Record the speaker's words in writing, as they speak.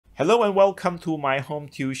Hello and welcome to my home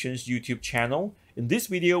tuition's YouTube channel. In this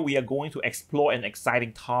video, we are going to explore an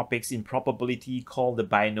exciting topic in probability called the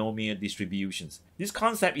binomial distributions. This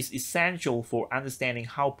concept is essential for understanding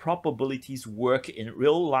how probabilities work in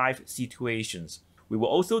real-life situations. We will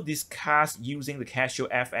also discuss using the Casio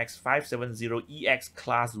fx-570EX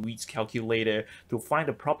class width calculator to find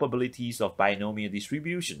the probabilities of binomial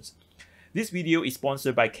distributions. This video is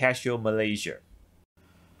sponsored by Casio Malaysia.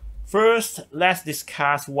 First, let's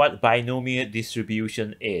discuss what binomial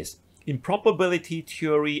distribution is. In probability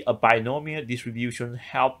theory, a binomial distribution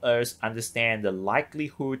helps us understand the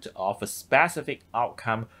likelihood of a specific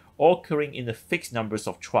outcome occurring in a fixed numbers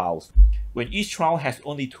of trials, when each trial has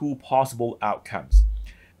only two possible outcomes.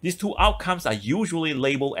 These two outcomes are usually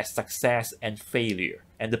labeled as success and failure,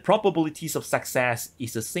 and the probabilities of success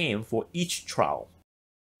is the same for each trial.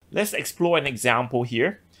 Let's explore an example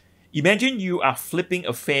here. Imagine you are flipping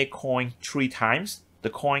a fair coin 3 times. The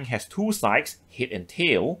coin has two sides, head and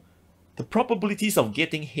tail. The probabilities of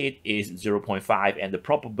getting head is 0.5 and the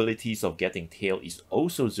probabilities of getting tail is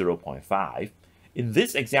also 0.5. In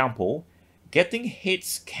this example, getting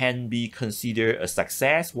heads can be considered a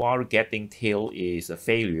success while getting tail is a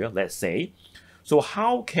failure, let's say. So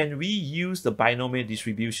how can we use the binomial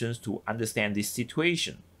distributions to understand this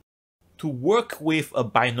situation? To work with a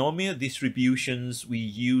binomial distributions, we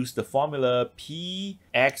use the formula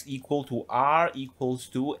Px equal to R equals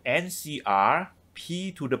to NCR,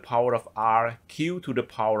 P to the power of R, Q to the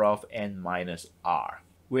power of N minus R,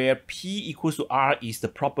 where P equals to R is the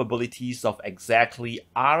probabilities of exactly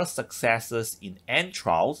R successes in N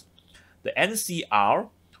trials. The NCR,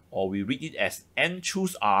 or we read it as N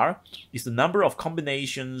choose R, is the number of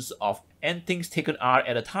combinations of N things taken R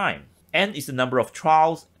at a time. N is the number of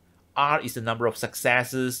trials, R is the number of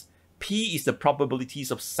successes, P is the probabilities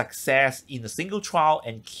of success in a single trial,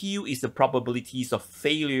 and Q is the probabilities of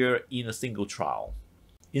failure in a single trial.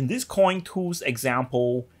 In this coin tools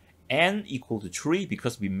example, N equal to 3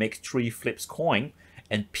 because we make 3 flips coin,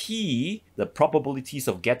 and P, the probabilities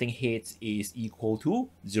of getting heads, is equal to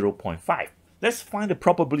 0.5. Let's find the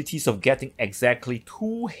probabilities of getting exactly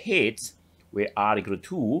 2 heads, where R equal to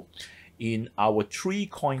 2, in our 3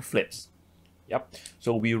 coin flips. Yep.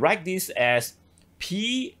 So we write this as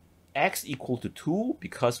Px equal to 2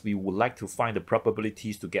 because we would like to find the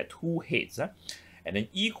probabilities to get 2 heads. And then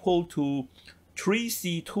equal to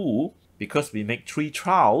 3C2 because we make 3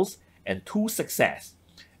 trials and 2 success.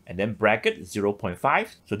 And then bracket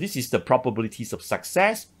 0.5. So this is the probabilities of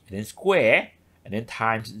success. And then square. And then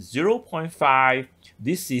times 0.5.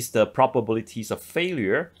 This is the probabilities of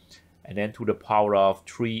failure. And then to the power of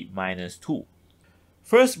 3 minus 2.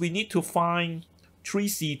 First, we need to find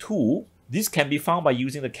 3C2. This can be found by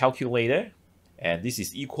using the calculator, and this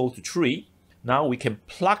is equal to 3. Now we can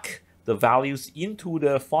plug the values into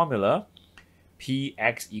the formula.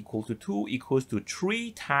 Px equal to 2 equals to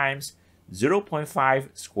 3 times 0.5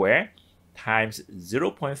 square times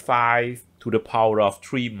 0.5 to the power of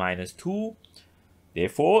 3 minus 2.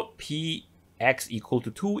 Therefore, Px equal to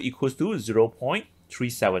 2 equals to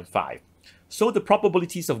 0.375. So the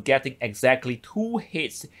probabilities of getting exactly 2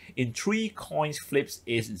 hits in 3 coins flips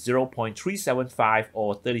is 0.375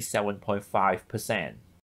 or 37.5%.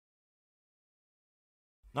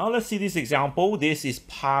 Now let's see this example. This is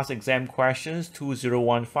past exam questions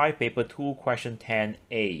 2015 paper 2 question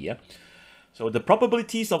 10a. So the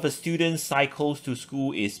probabilities of a student cycles to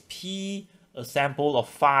school is P. A sample of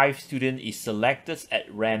 5 students is selected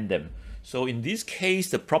at random. So in this case,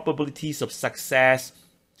 the probabilities of success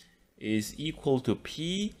is equal to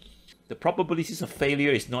P. The probabilities of failure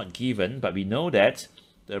is not given, but we know that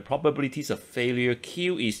the probabilities of failure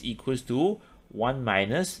Q is equals to 1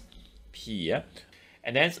 minus P.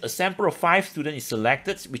 And then a sample of 5 students is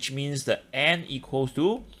selected, which means the N equals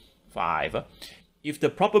to 5. If the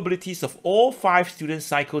probabilities of all 5 students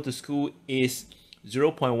cycle to school is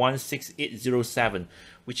 0.16807,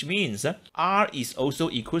 which means R is also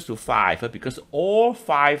equals to 5 because all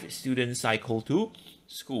 5 students cycle to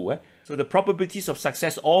school. So the probabilities of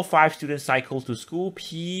success, all 5 students cycle to school,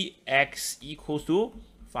 Px equals to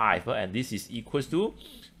 5, and this is equals to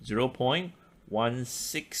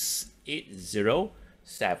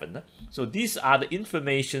 0.16807. So these are the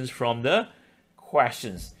informations from the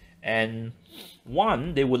questions. And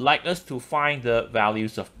one, they would like us to find the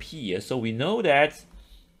values of P. So we know that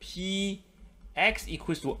Px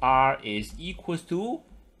equals to R is equals to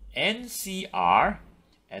NCR,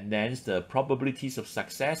 and then the probabilities of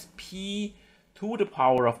success P to the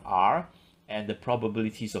power of R, and the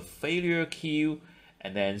probabilities of failure Q,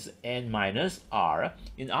 and then N minus R.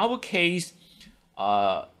 In our case,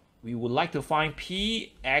 we would like to find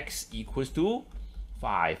Px equals to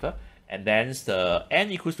 5. And then the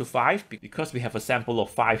n equals to 5 because we have a sample of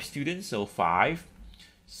 5 students, so 5.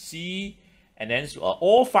 C, and then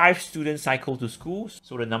all 5 students cycle to school,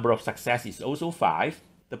 so the number of success is also 5.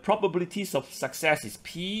 The probabilities of success is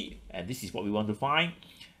P, and this is what we want to find.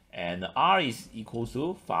 And R is equals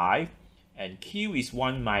to 5, and Q is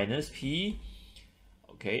 1 minus P.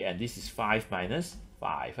 Okay, and this is 5 minus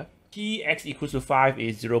 5. Px equals to 5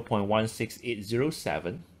 is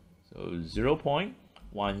 0.16807. So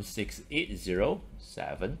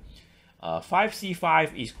 0.16807.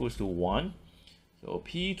 5C5 equals to 1. So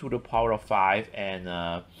P to the power of 5 and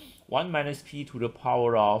 1 minus P to the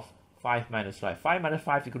power of 5 minus 5. 5 minus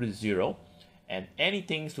 5 equals to 0. And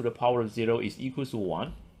anything to the power of 0 is equals to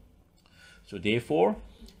 1. So therefore,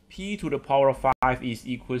 P to the power of 5 is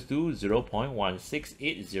equals to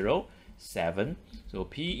 0.16807. So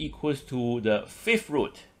P equals to the fifth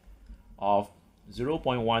root of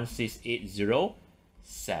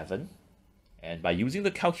 0.16807. And by using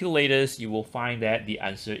the calculators, you will find that the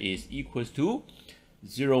answer is equals to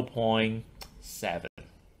 0.7.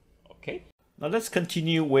 Okay. Now let's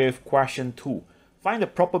continue with question 2. Find the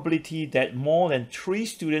probability that more than 3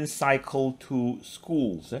 students cycle to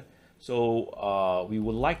schools. So we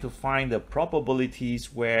would like to find the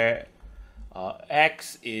probabilities where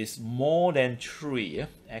x is more than 3.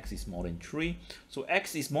 X is more than 3. So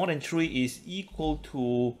x is more than 3 is equal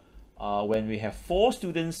to when we have 4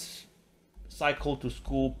 students cycle to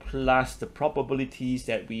school plus the probabilities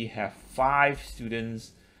that we have 5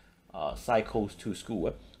 students cycles to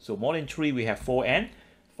school. So more than 3, we have 4 and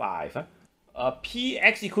 5.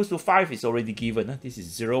 Px equals to 5 is already given. This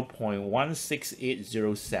is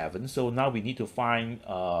 0.16807. So now we need to find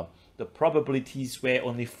the probabilities where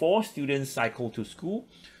only 4 students cycle to school.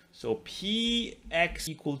 So Px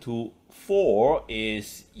equal to 4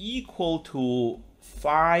 is equal to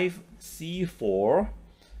 5C4.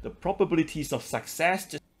 The probabilities of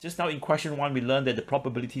success, just now in question 1, we learned that the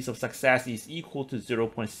probabilities of success is equal to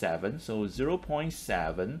 0.7. So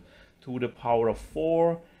 0.7 to the power of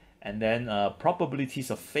 4. And then probabilities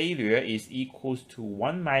of failure is equals to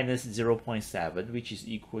 1 minus 0.7, which is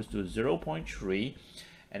equals to 0.3.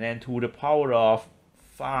 And then to the power of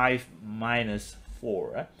 5 minus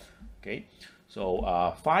 4. Okay, so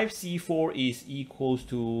 5C4 is equals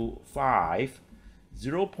to 5.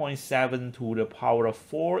 0.7 to the power of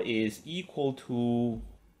 4 is equal to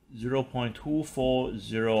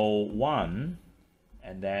 0.2401.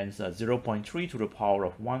 And then 0.3 to the power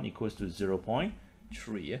of 1 equals to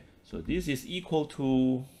 0.3. So this is equal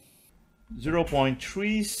to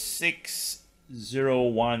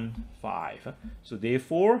 0.36015. So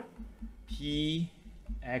therefore,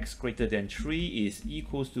 Px greater than 3 is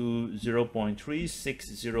equals to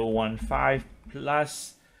 0.36015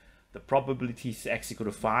 plus the probability is x equal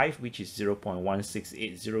to 5, which is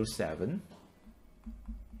 0.16807.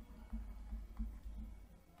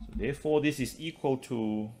 So therefore, this is equal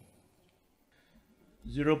to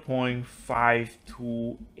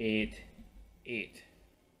 0.5288.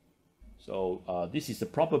 So this is the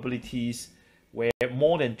probabilities where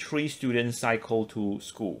more than 3 students cycle to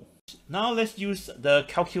school. Now let's use the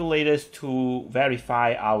calculators to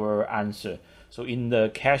verify our answer. So in the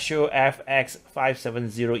Casio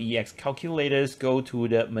fx-570EX calculators, go to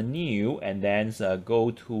the menu and then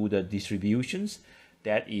go to the distributions.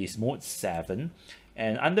 That is mode 7.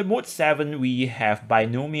 And under mode 7, we have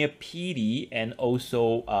binomial PD and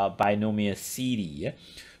also binomial CD.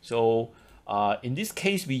 So in this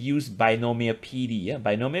case, we use binomial PD.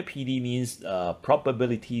 Binomial PD means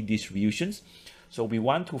probability distributions. So we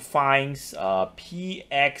want to find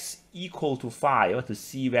Px equal to 5 to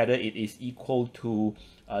see whether it is equal to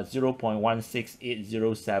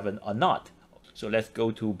 0.16807 or not. So let's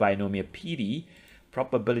go to binomial PD,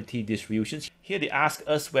 probability distributions. Here they ask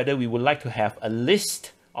us whether we would like to have a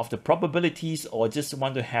list of the probabilities or just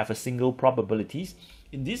want to have a single probabilities.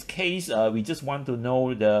 In this case, we just want to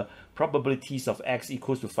know the probabilities of x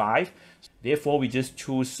equals to 5. Therefore, we just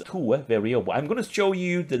choose 2 variable. I'm going to show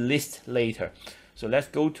you the list later. So let's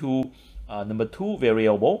go to number 2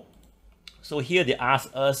 variable. So here they ask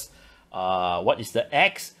us what is the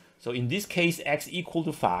x. So in this case, x equal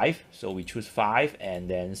to 5. So we choose 5. And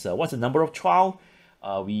then so what's the number of trial?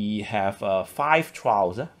 We have 5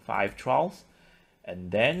 trials. 5 trials.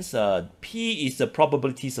 And then P is the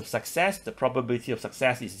probabilities of success. The probability of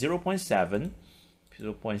success is 0.7.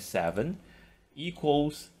 0.7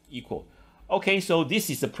 equals equal. Okay, so this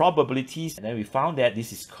is the probabilities, and then we found that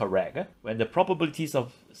this is correct. When the probabilities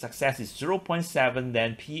of success is 0.7,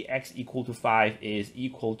 then Px equal to 5 is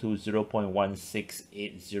equal to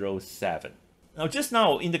 0.16807. Now, just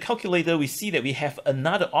now in the calculator, we see that we have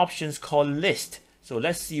another options called list. So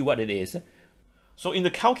let's see what it is. So in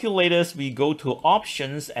the calculators, we go to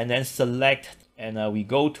options and then select, and we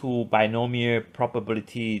go to binomial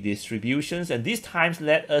probability distributions. And this time,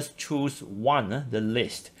 let us choose one, the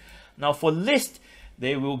list. Now for list,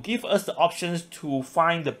 they will give us the options to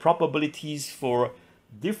find the probabilities for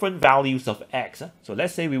different values of x. So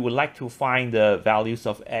let's say we would like to find the values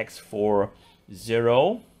of x for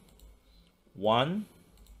 0, 1,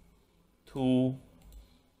 2,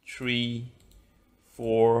 3,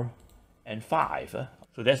 4, and 5.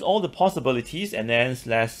 So that's all the possibilities, and then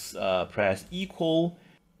let's press equal.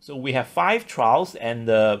 So we have 5 trials and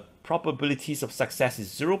the probabilities of success is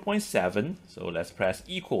 0.7. So let's press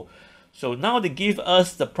equal. So now they give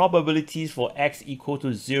us the probabilities for x equal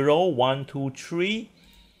to 0, 1, 2, 3,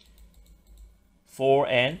 4,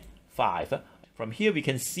 and 5. From here we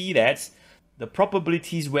can see that the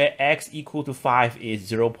probabilities where x equal to 5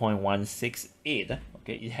 is 0.168.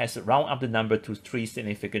 Okay, it has round up the number to 3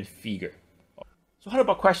 significant figure. So how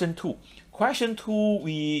about question 2? Question 2,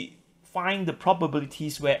 we find the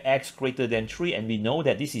probabilities where x greater than 3, and we know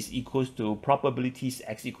that this is equals to probabilities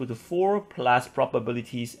x equal to 4 plus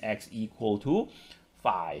probabilities x equal to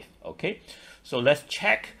 5. Okay, so let's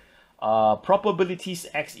check. Probabilities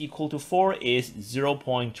x equal to 4 is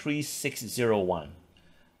 0.3601.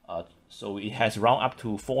 So it has round up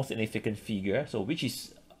to 4 significant figure, so which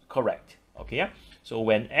is correct. Okay, yeah? So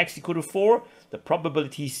when x equal to 4, the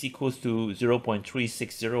probability is equals to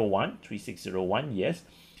 0.3601, yes.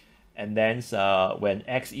 And then when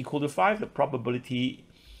x equal to 5, the probability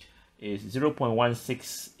is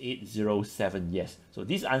 0.16807, yes. So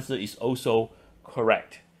this answer is also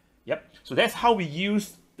correct. Yep. So that's how we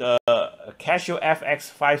use the Casio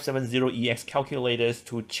fx-570EX calculators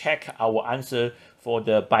to check our answer for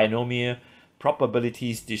the binomial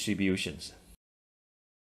probabilities distributions.